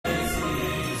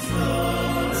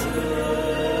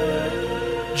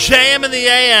JM in the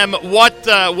AM,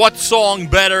 what song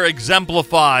better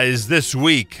exemplifies this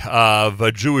week of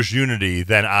Jewish unity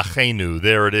than Achenu?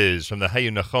 There it is, from the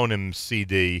Hayu Nechonim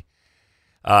CD,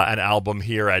 an album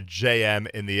here at JM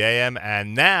in the AM.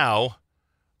 And now,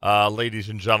 ladies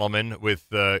and gentlemen, with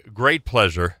great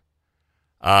pleasure,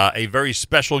 a very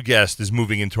special guest is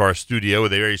moving into our studio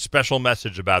with a very special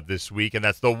message about this week, and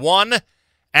that's the one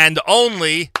and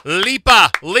only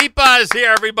Lipa. Lipa is here,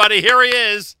 everybody. Here he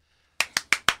is.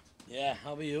 Yeah,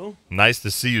 how are you? Nice to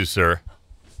see you, sir.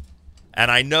 And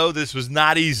I know this was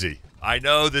not easy. I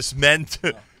know this meant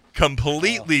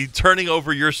completely turning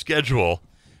over your schedule.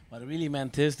 What it really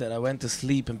meant is that I went to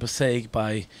sleep in Passaic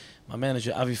by my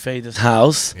manager Avi Feder's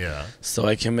house. Yeah. So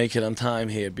I can make it on time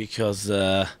here because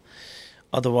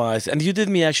otherwise... And you did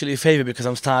me actually a favor because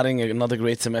I'm starting another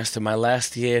great semester, my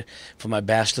last year for my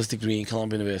bachelor's degree in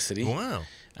Columbia University. Wow.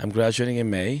 I'm graduating in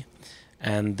May.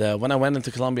 And when I went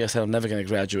into Columbia, I said, I'm never going to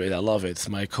graduate. I love it. It's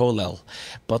my kollel.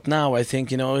 But now I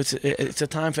think, it's a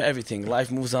time for everything.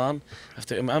 Life moves on.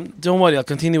 Don't worry, I'll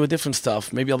continue with different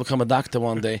stuff. Maybe I'll become a doctor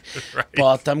one day. Right.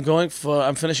 But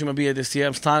I'm finishing my BA this year.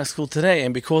 I'm starting school today.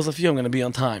 And because of you, I'm going to be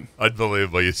on time.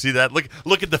 Unbelievable. You see that?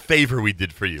 Look at the favor we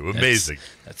did for you. Amazing.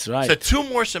 That's right. So 2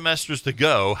 more semesters to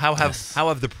go. How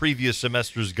have the previous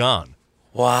semesters gone?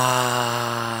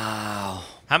 Wow.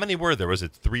 How many were there? Was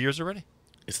it 3 years already?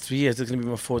 It's 3 years. It's going to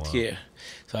be my 4th year.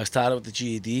 So I started with the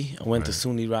GED. I went to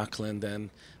SUNY Rockland and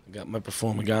got my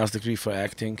performing arts degree for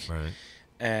acting. Right.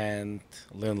 And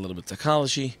learned a little bit of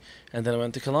psychology. And then I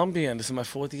went to Columbia, and this is my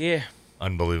 4th year.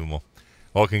 Unbelievable.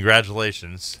 Well,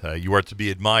 congratulations. You are to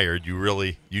be admired. You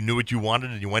knew what you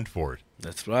wanted and you went for it.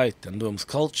 That's right. I'm doing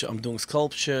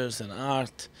sculptures and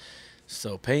art.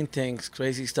 So paintings,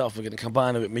 crazy stuff. We're going to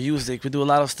combine it with music. We do a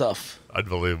lot of stuff.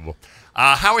 Unbelievable.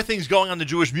 How are things going on the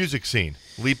Jewish music scene?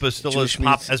 Lipa still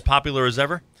as popular as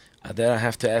ever? Then I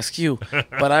have to ask you.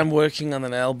 But I'm working on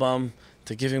an album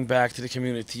to giving back to the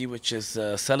community, which is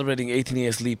celebrating 18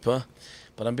 years Lipa.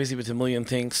 But I'm busy with a million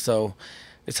things, so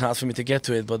it's hard for me to get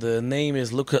to it. But the name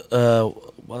is Look a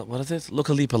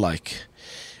Lipa Like.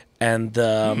 And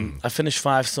I finished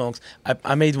 5 songs.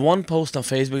 I made one post on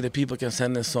Facebook that people can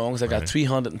send in songs. I got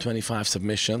 325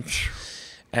 submissions.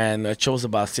 And I chose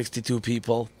about 62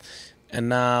 people. And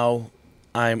now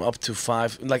I'm up to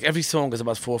 5. Like every song is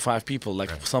about 4 or 5 people. Like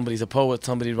somebody's a poet,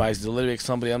 somebody writes the lyrics,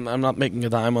 I'm not making a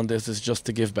dime on this. It's just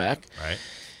to give back. Right.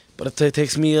 But it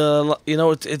takes me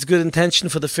it's good intention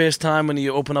for the first time when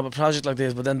you open up a project like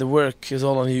this. But then the work is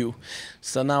all on you.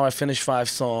 So now I finished 5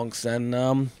 songs and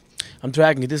I'm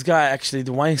dragging it. This guy actually,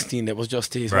 the Weinstein, that was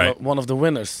just one of the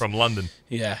winners from London.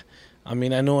 Yeah. I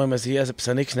mean, I know him as he has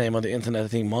a nickname on the internet. I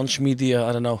think Munch Media.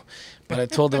 I don't know. But I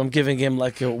told him I'm giving him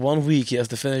like 1 week. He has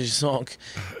to finish his song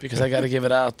because I got to give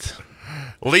it out.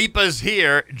 Lipa's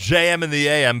here. JM in the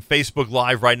AM, Facebook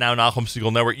Live right now, Nachum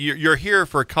Segal Network. You're here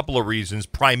for a couple of reasons.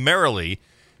 Primarily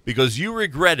because you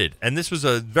regretted, and this was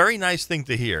a very nice thing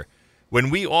to hear, when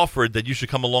we offered that you should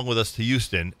come along with us to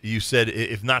Houston, you said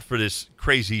if not for this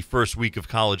crazy first week of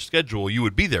college schedule, you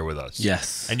would be there with us.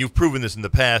 Yes. And you've proven this in the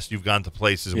past. You've gone to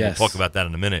places, and we'll talk about that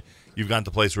in a minute. You've gone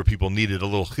to places where people needed a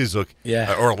little chizuk,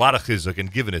 or a lot of chizuk, and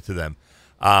given it to them.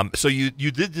 So you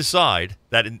did decide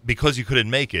that because you couldn't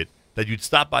make it, that you'd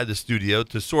stop by the studio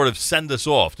to sort of send us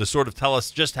off, to sort of tell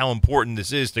us just how important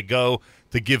this is to go,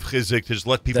 to give chizuk, to just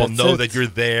let people know that you're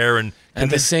there. And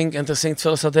to sing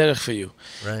Tfilas HaDerech for you.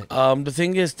 Right. The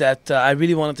thing is that I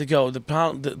really wanted to go.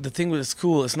 The thing with the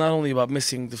school, it's not only about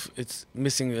missing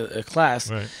a class.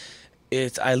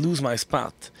 Right. I lose my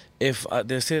spot. If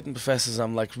there's certain professors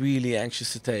I'm like really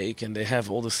anxious to take, and they have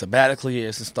all the sabbatical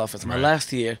years and stuff. It's my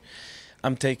last year.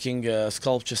 I'm taking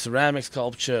sculpture, ceramic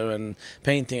sculpture, and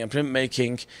painting and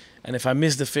printmaking. And if I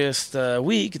miss the first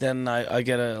week, then I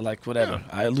get whatever.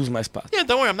 I lose my spot. Yeah,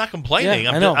 don't worry. I'm not complaining.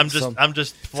 Yeah, I know. I'm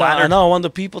just flattered. I know. I want the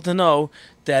people to know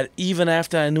that even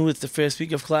after I knew it's the first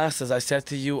week of classes, I said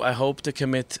to you, I hope to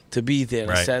commit to be there.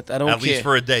 Right. I said, I don't care. At least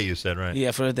for a day, you said, right? Yeah,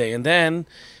 for a day. And then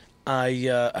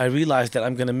I realized that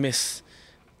I'm gonna miss.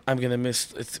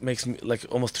 It makes me like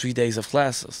almost 3 days of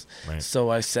classes. Right. So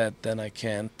I said, then I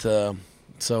can't.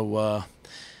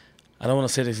 I don't want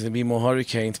to say there's going to be more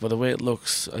hurricanes, but the way it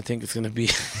looks, I think it's going to be...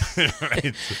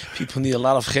 Right. People need a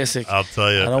lot of chizuk. I'll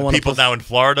tell you. People now in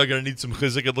Florida are going to need some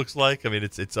chizuk, it looks like. I mean,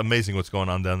 it's amazing what's going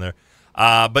on down there.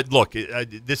 But look,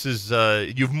 this is...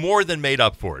 you've more than made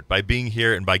up for it by being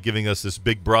here and by giving us this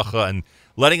big bracha and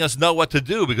letting us know what to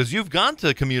do, because you've gone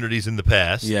to communities in the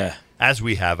past. Yeah. As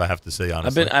we have, I have to say,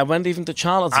 honestly. I went even to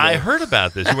Charlottesville. I heard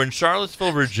about this. You were in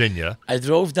Charlottesville, Virginia. I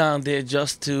drove down there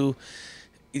just to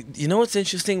You know what's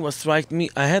interesting? What struck me,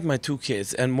 I had my two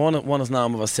kids, and one is now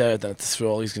Mavaseret, and it's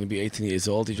Yisrael. He's going to be 18 years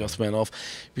old. He just went off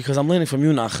because I'm learning from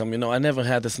you, Nachum. You know, I never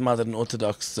had this modern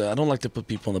Orthodox. I don't like to put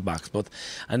people in the box, but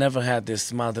I never had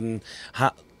this modern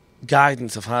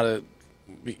guidance of how to.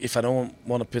 If I don't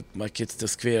want to put my kids to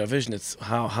square vision, it's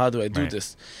how do I do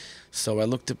this? So I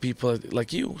looked at people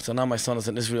like you. So now my son is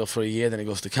in Israel for a year, then he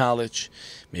goes to college.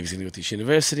 Maybe he's going to go to Yeshiva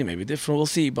University, maybe different. We'll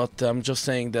see. But I'm just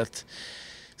saying that.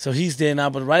 So he's there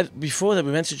now, but right before that,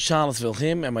 we went to Charlottesville,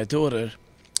 him and my daughter,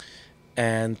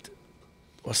 and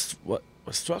what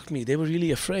struck me, they were really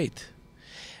afraid,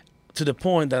 to the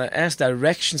point that I asked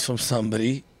directions from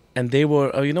somebody, and they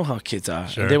were, you know how kids are,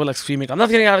 Sure. and they were like screaming, I'm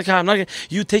not getting out of the car,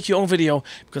 you take your own video,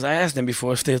 because I asked them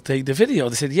before if they'll take the video.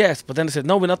 They said yes, but then they said,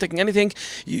 no, we're not taking anything,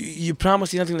 you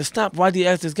promised you're not going to stop, why do you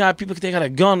ask this guy, people can take out a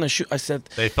gun and shoot. I said,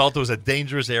 They felt it was a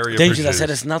dangerous area dangerous. for I Jews.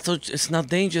 said, it's not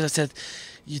dangerous. I said,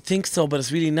 you think so, but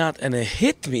it's really not. And it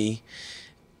hit me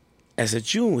as a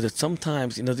Jew that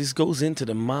sometimes, this goes into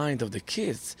the mind of the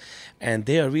kids, and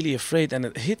they are really afraid. And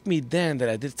it hit me then that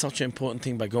I did such an important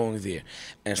thing by going there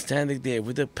and standing there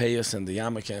with the payas and the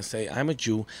yarmulke and say, I'm a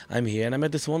Jew, I'm here. And I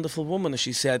met this wonderful woman, and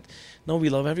she said, no, we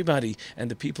love everybody. And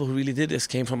the people who really did this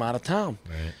came from out of town.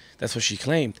 Right. That's what she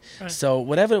claimed. Right. So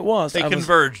whatever it was, They I was,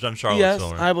 converged on Charlottesville.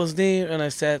 yes, right? I was there, and I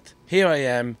said, here I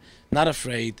am, not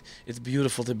afraid. It's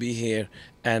beautiful to be here,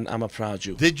 and I'm a proud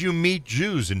Jew. Did you meet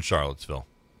Jews in Charlottesville?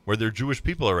 Were there Jewish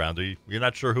people around? You're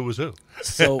not sure who was who.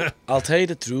 So I'll tell you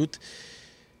the truth.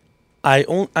 I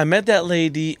met that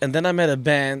lady, and then I met a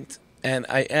band, and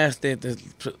I asked them, they're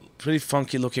pretty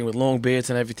funky looking with long beards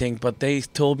and everything, but they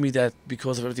told me that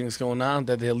because of everything that's going on,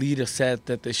 that their leader said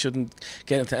that they shouldn't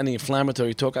get into any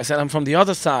inflammatory talk. I said, I'm from the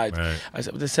other side. Right.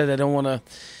 They said they don't want to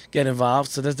get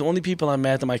involved. So that's the only people I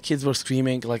met, and my kids were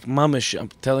screaming like mamish. I'm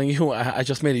telling you, I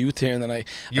just made a U-turn, and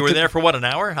You were there for what, an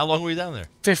hour? How long were you down there?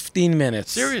 15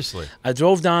 minutes. Seriously? I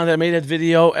drove down there, made that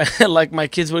video, and like my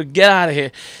kids would get out of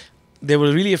here. They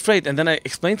were really afraid, and then I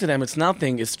explained to them it's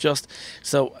nothing. It's just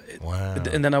so. Wow.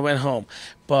 And then I went home.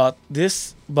 But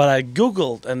I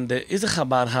googled, and there is a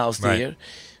Chabad house Right. there.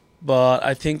 But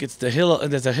I think it's the Hillel.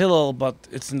 There's a Hillel, but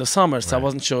it's in the summer, so I Right.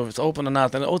 wasn't sure if it's open or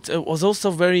not. And it was also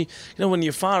very, when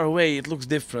you're far away, it looks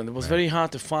different. It was very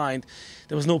hard to find.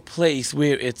 There was no place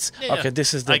where it's Yeah, okay.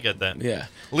 This is the. I get that. Yeah.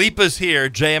 Lipa's here,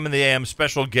 JM and the AM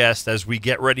special guest as we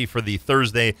get ready for the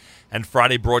Thursday and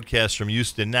Friday broadcast from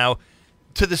Houston. Now,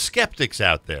 to the skeptics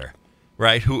out there,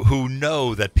 right, who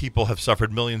know that people have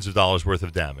suffered millions of dollars worth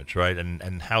of damage, right,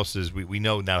 and houses, we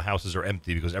know now houses are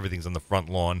empty because everything's on the front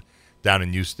lawn down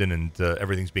in Houston, and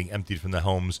everything's being emptied from the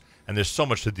homes, and there's so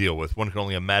much to deal with. One can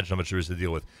only imagine how much there is to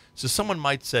deal with. So someone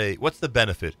might say, what's the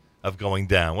benefit of going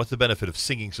down? What's the benefit of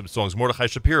singing some songs? Mordechai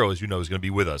Shapiro, as you know, is going to be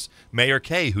with us. Mayor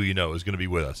Kay, who you know, is going to be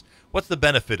with us. What's the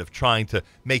benefit of trying to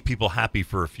make people happy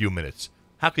for a few minutes?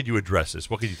 How could you address this?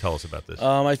 What could you tell us about this?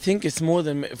 I think it's more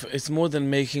than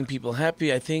making people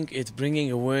happy. I think it's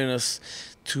bringing awareness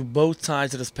to both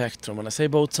sides of the spectrum. When I say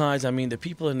both sides, I mean the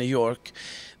people in New York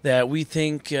that we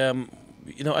think.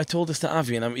 I told this to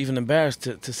Avi, and I'm even embarrassed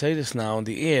to say this now on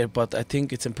the air, but I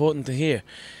think it's important to hear.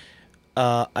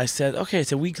 I said, okay,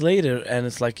 it's a week later, and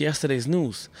it's like yesterday's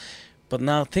news. But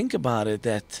now think about it,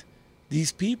 that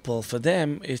these people, for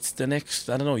them, it's the next,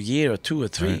 year or 2 or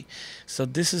 3. Right. So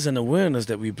this is an awareness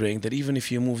that we bring, that even if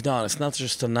you moved on, it's not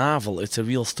just a novel, it's a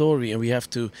real story, and we have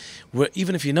to,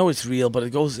 even if you know it's real, but it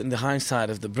goes in the hindsight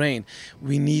of the brain,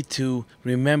 we need to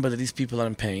remember that these people are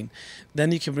in pain.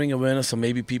 Then you can bring awareness, so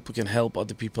maybe people can help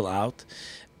other people out.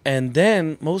 And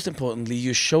then, most importantly,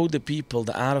 you show the people,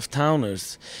 the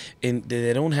out-of-towners,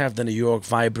 they don't have the New York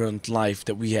vibrant life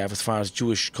that we have as far as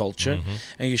Jewish culture. Mm-hmm.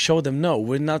 And you show them, no,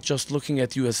 we're not just looking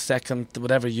at you as second,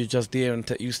 whatever, you're just there in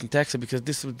Houston, Texas, because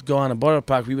this would go on a Borough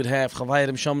Park. We would have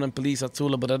Chavayim, Shomrim, Police,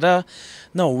 Atzula, blah.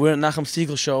 No, we're a Nachum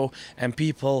Siegel show, and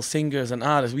people, singers and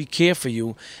artists, we care for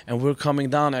you, and we're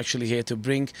coming down actually here to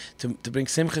bring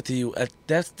simcha to you.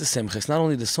 That's the simcha. It's not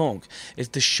only the song. It's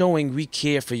the showing we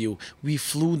care for you. We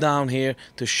flew down here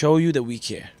to show you that we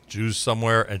care. Jews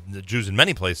somewhere, and the Jews in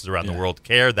many places around the world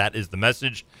care. That is the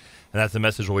message, and that's the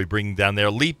message we'll be bringing down there.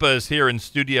 Lipa is here in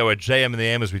studio at JM and the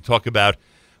AM as we talk about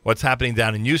what's happening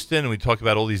down in Houston, and we talk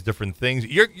about all these different things.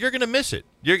 You're going to miss it.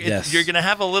 You're going to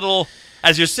have a little,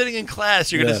 as you're sitting in class,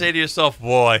 you're going to say to yourself,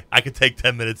 boy, I could take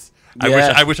 10 minutes.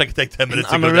 I wish I could take 10 minutes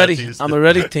to go down to Houston. I'm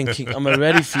already thinking. I'm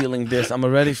already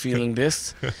feeling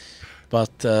this.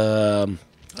 But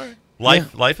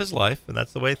Life is life, and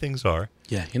that's the way things are.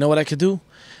 yeah, you know what I could do?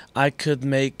 I could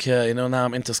make, now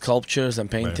I'm into sculptures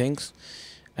and paintings.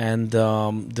 And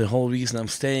the whole reason I'm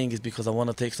staying is because I want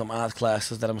to take some art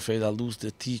classes that I'm afraid I'll lose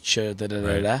the teacher,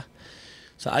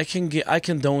 So I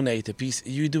can donate a piece.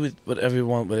 You do it whatever you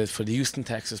want with it for the Houston,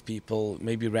 Texas people.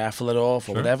 Maybe raffle it off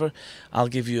or whatever. I'll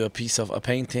give you a piece of a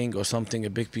painting or something, a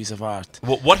big piece of art.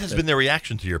 Well, what has been their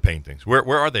reaction to your paintings?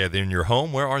 Where are they? Are they in your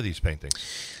home? Where are these paintings?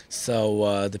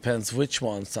 So depends which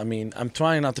ones. I mean, I'm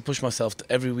trying not to push myself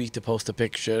every week to post a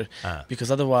picture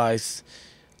because otherwise,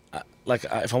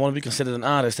 if I want to be considered an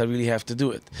artist, I really have to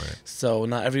do it. Right. So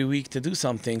not every week to do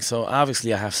something. So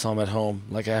obviously I have some at home.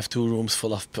 Like I have 2 rooms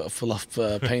full of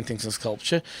paintings and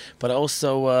sculpture. But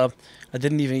also I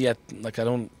didn't even yet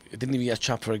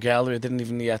shop for a gallery. I didn't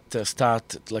even yet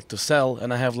start to sell.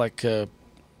 And I have I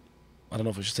don't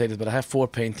know if I should say this, but I have 4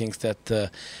 paintings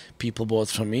that people bought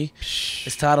from me.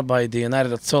 It started by the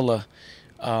United Atzola.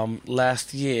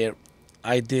 Last year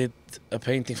I did a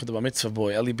painting for the Bar Mitzvah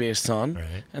boy, Eli Beer's son.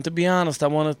 Right. And to be honest, I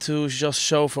wanted to just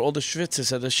show for all the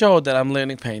Schwitzers at the show that I'm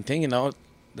learning painting.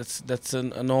 That's a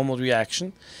normal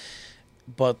reaction.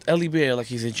 But Eli Beer,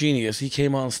 he's a genius, he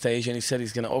came on stage and he said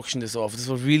he's going to auction this off. This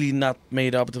was really not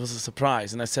made up, it was a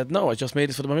surprise. And I said, no, I just made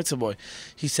this for the Bar Mitzvah boy.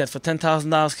 He said, for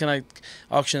 $10,000, can I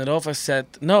auction it off? I said,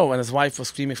 no. And his wife was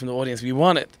screaming from the audience, we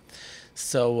want it.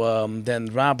 So then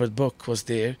Robert Book was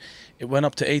there. It went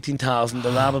up to $18,000. The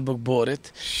Robert Book bought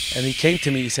it, and he came to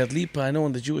me. He said, "Lipa, I know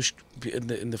in the Jewish,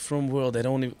 in the frum world, they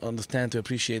don't even understand to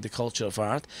appreciate the culture of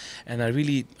art, and I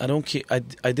don't care.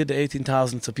 I did the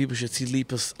 $18,000 so people should see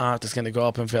Lipa's art is going to go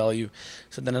up in value."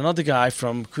 So then another guy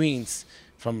from Queens,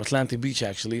 from Atlantic Beach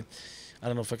actually, I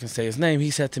don't know if I can say his name, he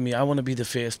said to me, "I want to be the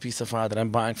first piece of art that I'm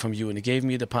buying from you," and he gave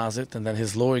me a deposit, and then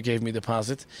his lawyer gave me a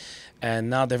deposit.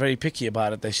 And now they're very picky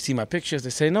about it. They see my pictures.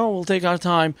 They say, "No, we'll take our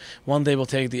time. One day we'll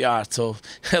take the art." So,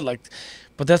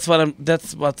 but that's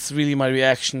what's really my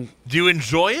reaction. Do you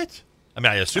enjoy it? I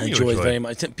mean, I assume you enjoy it very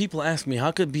much. People ask me,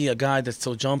 "How could be a guy that's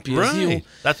so jumpy right. as you?"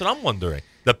 That's what I'm wondering.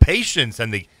 The patience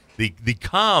and the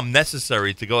calm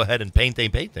necessary to go ahead and paint a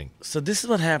painting. So this is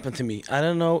what happened to me. I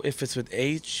don't know if it's with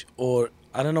age or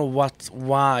I don't know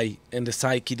why in the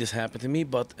psyche this happened to me,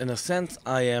 but in a sense,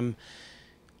 I am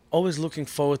always looking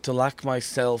forward to lock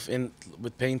myself in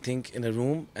with painting in a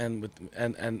room and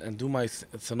do my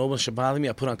Tzanoba Shabbalimi.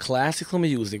 I put on classical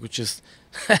music, which is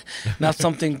not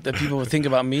something that people would think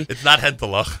about me. It's not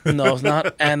Hentelach. No, it's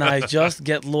not. And I just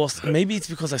get lost. Maybe it's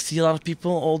because I see a lot of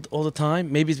people all the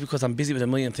time. Maybe it's because I'm busy with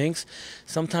a million things.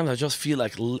 Sometimes I just feel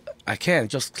like I can't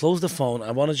just close the phone.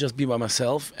 I want to just be by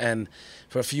myself. And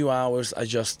for a few hours, I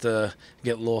just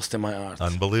get lost in my art.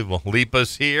 Unbelievable.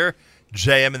 Lipa's here.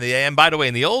 JM in the AM. By the way,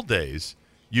 in the old days,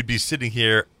 you'd be sitting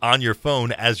here on your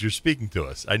phone as you're speaking to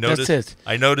us. I noticed. That's it.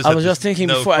 I noticed. I was just thinking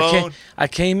before phone. I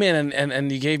came in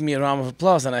and you gave me a round of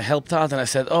applause and I helped out and I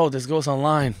said, "Oh, this goes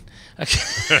online."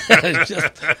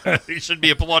 You should be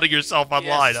applauding yourself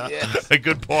online. Yes. A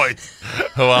good point.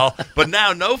 Well, but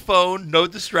now no phone, no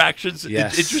distractions.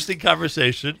 Yes. Interesting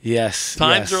conversation. Yes.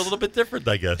 Times are a little bit different,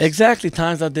 I guess. Exactly.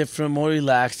 Times are different, more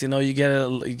relaxed. You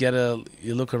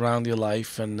look around your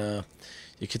life and.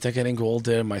 Your kids are getting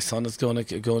older. My son is going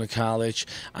to college.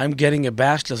 I'm getting a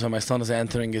bachelor's when my son is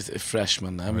entering as a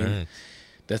freshman. I mean,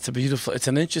 that's a beautiful. It's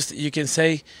an interest. You can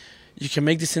say, you can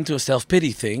make this into a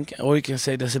self-pity thing, or you can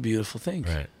say that's a beautiful thing.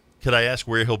 Right. Could I ask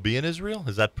where he'll be in Israel?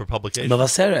 Is that for publication?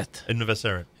 Mevaseret. In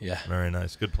Mevaseret. Yeah. Very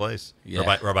nice. Good place.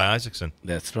 Yeah. Rabbi Isaacson.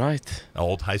 That's right. An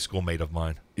old high school mate of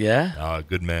mine. Yeah.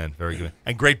 Good man. Very good.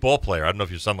 And great ball player. I don't know if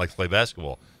your son likes to play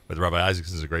basketball. But Rabbi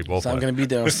Isaacson is a great ball player. I'm going to be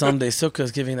there on Sunday,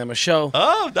 Sukkot, giving them a show.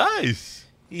 Oh, nice.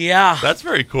 Yeah. That's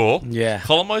very cool. Yeah.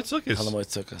 Chol Hamoed Sukkos. Chol Hamoed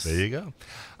Sukkos. There you go.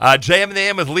 JM in the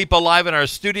AM with Lipa live in our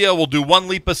studio. We'll do one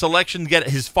Lipa selection, get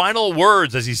his final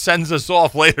words as he sends us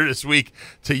off later this week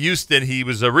to Houston. He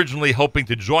was originally hoping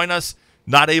to join us,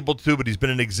 not able to, but he's been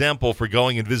an example for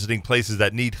going and visiting places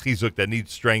that need chizuk, that need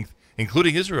strength,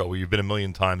 including Israel, where you've been a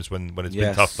million times when it's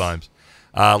been tough times.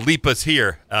 Lipa's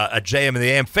here at JM in the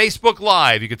AM. Facebook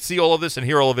Live. You can see all of this and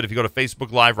hear all of it if you go to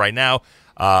Facebook Live right now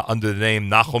under the name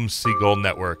Nachum Segal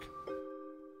Network.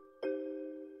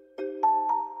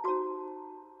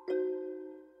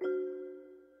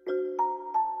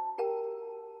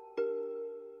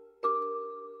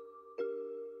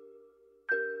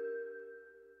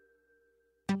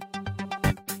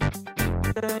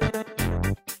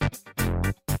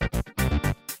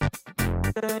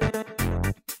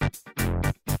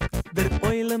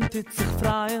 Tit sich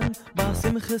freien, was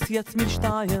im Chis jetzt mit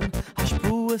Steien,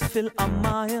 Haschpues viel am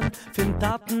Maien, fin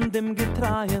Taten dem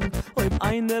Getreien, ob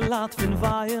eine Lat fin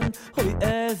Weien, oi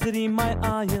Ezri mei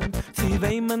Eien, sie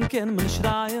weimen kann man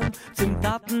schreien, zum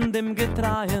Taten dem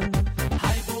Getreien.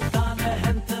 Heibo deine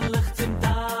Hände licht zum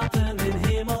Taten in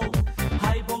Himmel,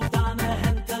 Heibo deine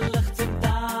Hände licht zum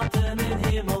Taten in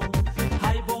Himmel,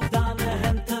 Heibo deine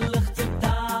Hände licht zum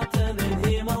Taten in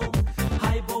Himmel,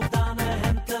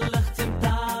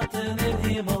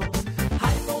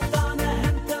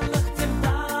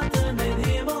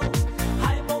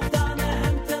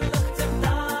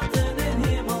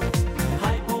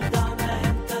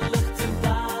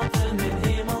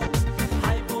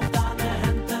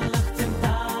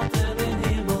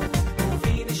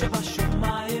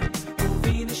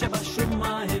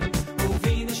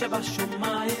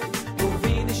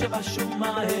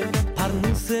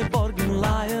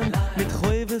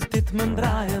 Rhythmen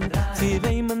drehen, sie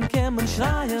wehmen kämen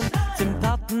schreien, zum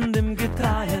Taten dem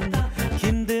Getreien,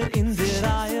 Kinder in die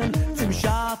Reihen, zum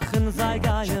Schachen sei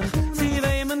Geien, sie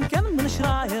wehmen kämen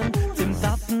schreien, zum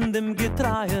Taten dem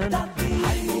Getreien.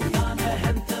 Heibog deine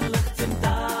Hände, Licht zum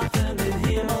Taten in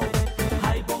Himmel,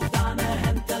 Heibog deine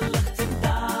Hände, Licht zum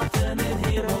Taten in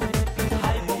Himmel,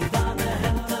 Heibog deine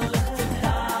Hände, Licht zum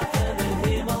Taten in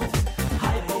Himmel,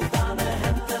 Heibog deine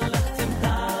Hände, Licht zum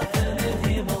Taten in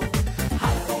Himmel,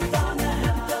 Heibog deine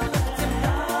Hände, Licht zum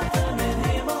Taten in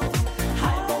Himmel,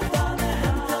 Heibog deine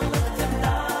Hände, Licht zum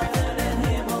Taten in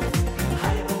Himmel,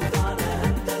 Heibog deine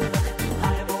Hände,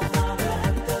 Heibog deine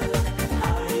Hände,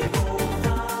 Heibog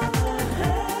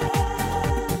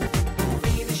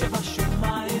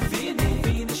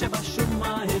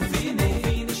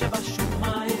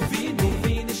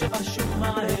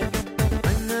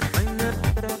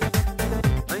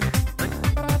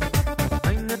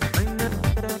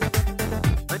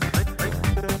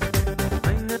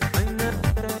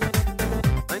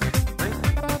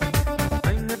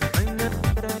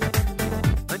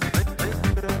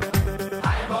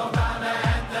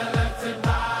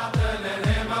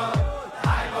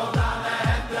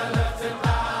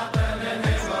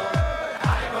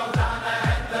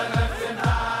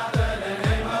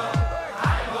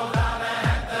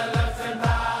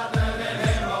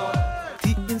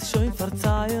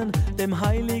dem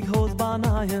heilig Hos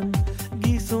Banayen,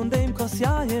 Gieß und dem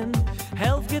Kosjayen,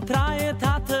 Helf getreie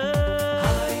Tate.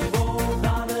 Heibo,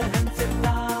 deine Hände sind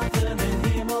Taten im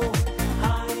Himmel,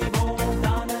 Heibo,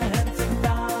 deine Hände sind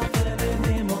Taten im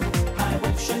Himmel, Heibo,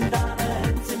 schön deine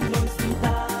Hände sind größten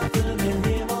Taten im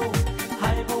Himmel,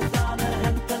 Heibo, deine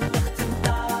Hände Licht sind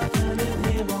Taten im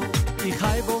Himmel, ich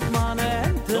Heibo, meine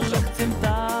Hände Licht sind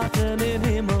Taten im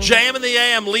Himmel. JM in the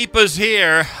AM, Lipa's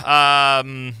here.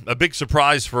 A big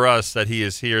surprise for us that he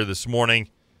is here this morning.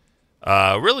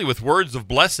 Really with words of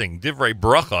blessing, Divrei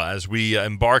Bracha, as we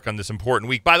embark on this important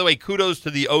week. By the way, kudos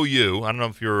to the OU. I don't know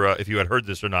if you had heard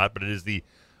this or not, but it is the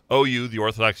OU, the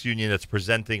Orthodox Union, that's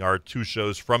presenting our two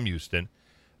shows from Houston.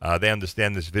 They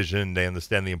understand this vision. They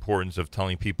understand the importance of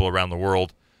telling people around the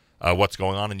world what's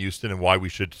going on in Houston and why we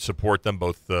should support them,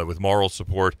 both with moral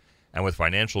support and with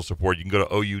financial support. You can go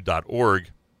to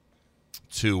OU.org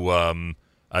to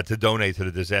donate to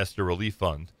the Disaster Relief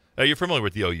Fund. You're familiar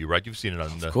with the OU, right? You've seen it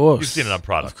on. Of course, you've seen it on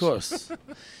products. Of course.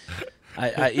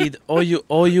 I eat OU.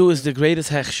 OU is the greatest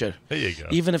hechsher. There you go.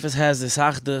 Even if it has the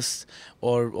sachdus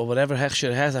or whatever hechsher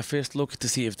it has, I first look to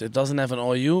see if it doesn't have an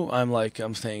OU.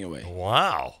 I'm staying away.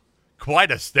 Wow,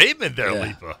 quite a statement there, Yeah.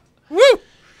 Lipa. Woo!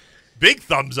 Big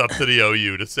thumbs up to the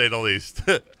OU, to say the least.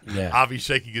 Yeah. Avi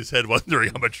shaking his head,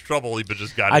 wondering how much trouble Lipa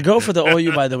just got. I in. go for the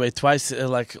OU, by the way, twice,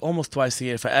 almost twice a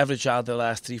year. If I average out the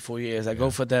last 3-4 years, I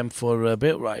go for them for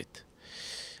Birthright.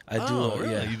 I do.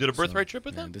 Really? Yeah. You did a birthright trip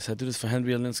with Yeah, them? I do this for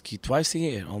Henry Alinsky twice a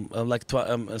year,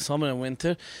 summer and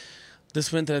winter.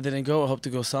 This winter I didn't go. I hope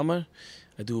to go summer.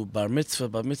 I do bar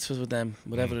mitzvahs with them,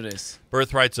 whatever it is.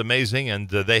 Birthright's amazing, and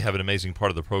they have an amazing part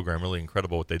of the program. Really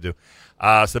incredible what they do.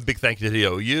 So big thank you to the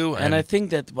OU. And I think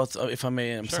that if I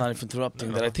may, I'm Sure. sorry for interrupting,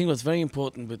 No, that no. I think what's very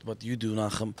important with what you do,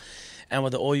 Nachum, and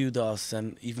what the OU does,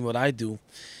 and even what I do,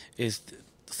 is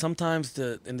sometimes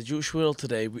in the Jewish world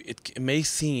today, it may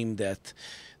seem that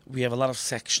we have a lot of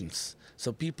sections.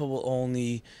 So people will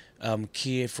only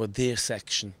care for their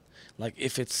section. Like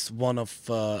if it's one of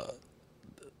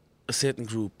a certain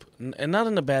group, and not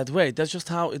in a bad way. That's just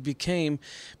how it became,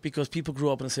 because people grew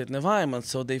up in a certain environment,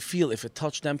 so they feel if it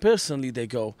touched them personally, they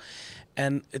go.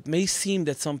 And it may seem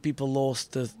that some people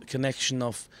lost the connection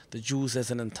of the Jews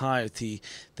as an entirety,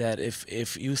 that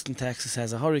if Houston, Texas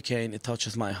has a hurricane, it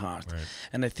touches my heart. Right.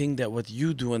 And I think that what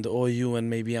you do in the OU, and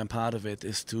maybe I'm part of it,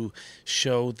 is to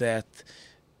show that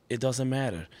it doesn't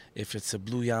matter if it's a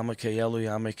blue yarmulke, yellow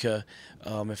yarmulke,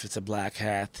 if it's a black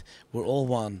hat, we're all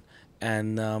one.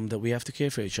 And that we have to care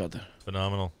for each other.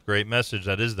 Phenomenal. Great message.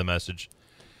 That is the message.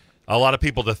 A lot of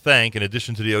people to thank. In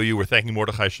addition to the OU, we're thanking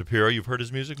Mordechai Shapiro. You've heard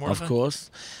his music, Mordechai? Of course.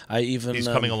 He's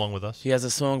coming along with us. He has a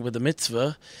song with the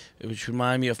mitzvah, which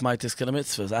remind me of my Tiskele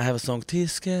Mitzvahs. I have a song,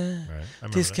 Tiskele, Right. I remember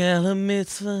that. Tiskele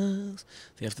Mitzvahs. So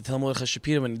you have to tell Mordechai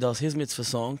Shapiro when he does his mitzvah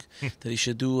song that he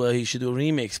should do a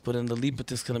remix, put in the Lipa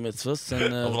Tiskele Mitzvahs.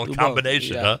 And, A little do both.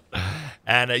 combination, Yeah. huh?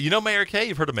 And you know Mayor K?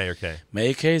 You've heard of Mayor K.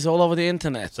 Mayor K is all over the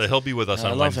internet. So he'll be with us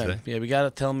I on love Wednesday. him. Yeah, we gotta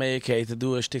tell Mayor K to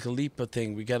do a Shtickle Lipa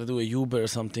thing. We gotta do a Uber or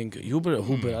something. Uber or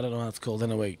Huber? I don't know how it's called.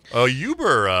 Anyway. Oh,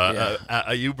 Uber. Yeah.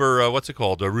 A Uber, what's it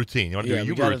called? A routine. You want to do a we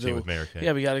Uber gotta routine with Mayor K?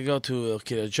 Yeah, we gotta go to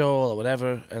Kira Joel or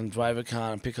whatever and drive a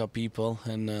car and pick up people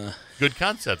and. Good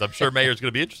concept. I'm sure Mayor's going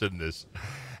to be interested in this.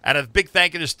 And a big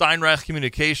thank you to Steinreich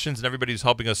Communications and everybody who's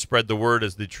helping us spread the word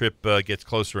as the trip gets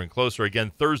closer and closer.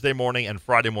 Again, Thursday morning and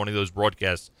Friday morning, those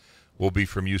broadcasts will be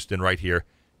from Houston right here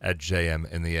at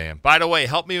JM in the AM. By the way,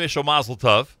 help me wish Mazel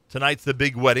Tov. Tonight's the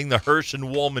big wedding, the Hirsch and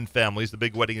Wallman families. The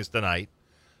big wedding is tonight.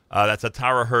 That's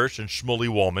Atara Hirsch and Shmuley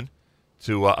Wallman.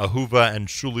 To Ahuva and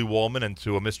Shuli Wallman and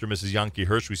to Mr. and Mrs. Yankee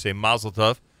Hirsch, we say Mazel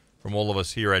Tov from all of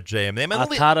us here at JM.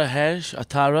 Atara Hirsch,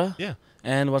 Atara. Yeah.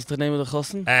 And what's the name of the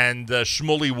chosn? And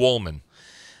Shmuley Wallman.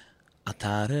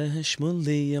 Atara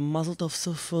Shmuley, Mazel Tov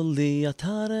Sofuli,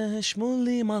 Atara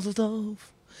Shmuley, Mazel Tov.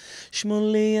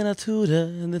 Shmuley and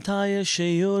Atura and the entire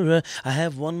Sheura. I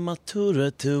have one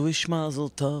Matura to wish Mazel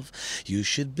Tov. You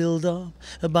should build up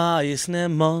a bias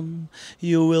Nemon.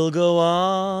 You will go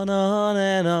on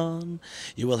and on.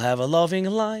 You will have a loving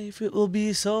life. It will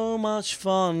be so much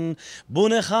fun.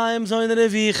 Bunechaim zoin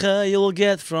revicha. You will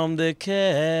get from the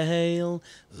Kale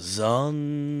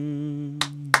Zon.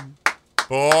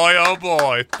 Boy, oh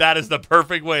boy. That is the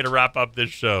perfect way to wrap up this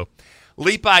show.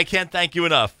 Lipa, I can't thank you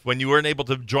enough. When you weren't able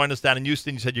to join us down in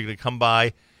Houston, you said you're going to come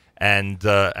by and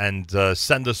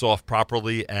send us off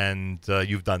properly, and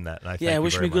you've done that. And I thank you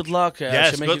wish very me much. good luck.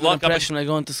 Yes, should make good a good luck. impression when I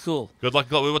go into school. Good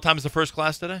luck. What time is the first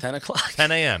class today? 10 o'clock.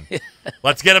 10 a.m.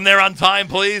 Let's get him there on time,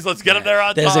 please. Let's get him there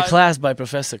on There's time. a class by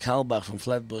Professor Kalbach from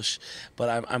Flatbush,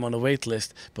 but I'm on a wait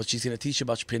list. But she's going to teach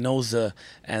about Spinoza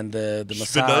and the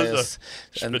Messiahs.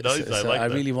 Spinoza, I like I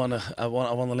that. really want to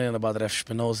learn about Ref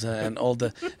Spinoza and all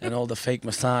the fake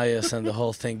messiahs and the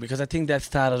whole thing, because I think that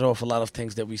started off a lot of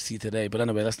things that we see today. But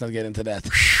anyway, let's not get into that.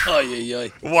 Oy, oy,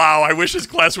 oy. Wow, I wish his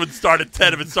class would start at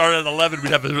 10. If it started at 11,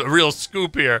 we'd have a real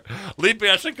scoop here. Lipi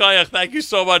Ashikayach, thank you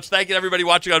so much. Thank you to everybody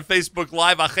watching on Facebook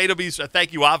Live.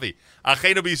 Thank you, Avi.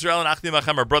 Achenu B'Yisrael and Achim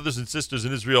Achem, our brothers and sisters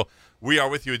in Israel. We are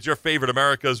with you. It's your favorite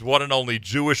America's one and only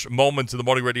Jewish Moments in the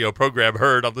Morning radio program,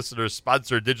 heard on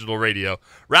listeners-sponsored digital radio.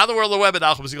 Around the world, the web at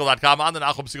NachumSegal.com, on the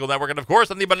Nachum Segal Network, and, of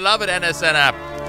course, on the beloved NSN app.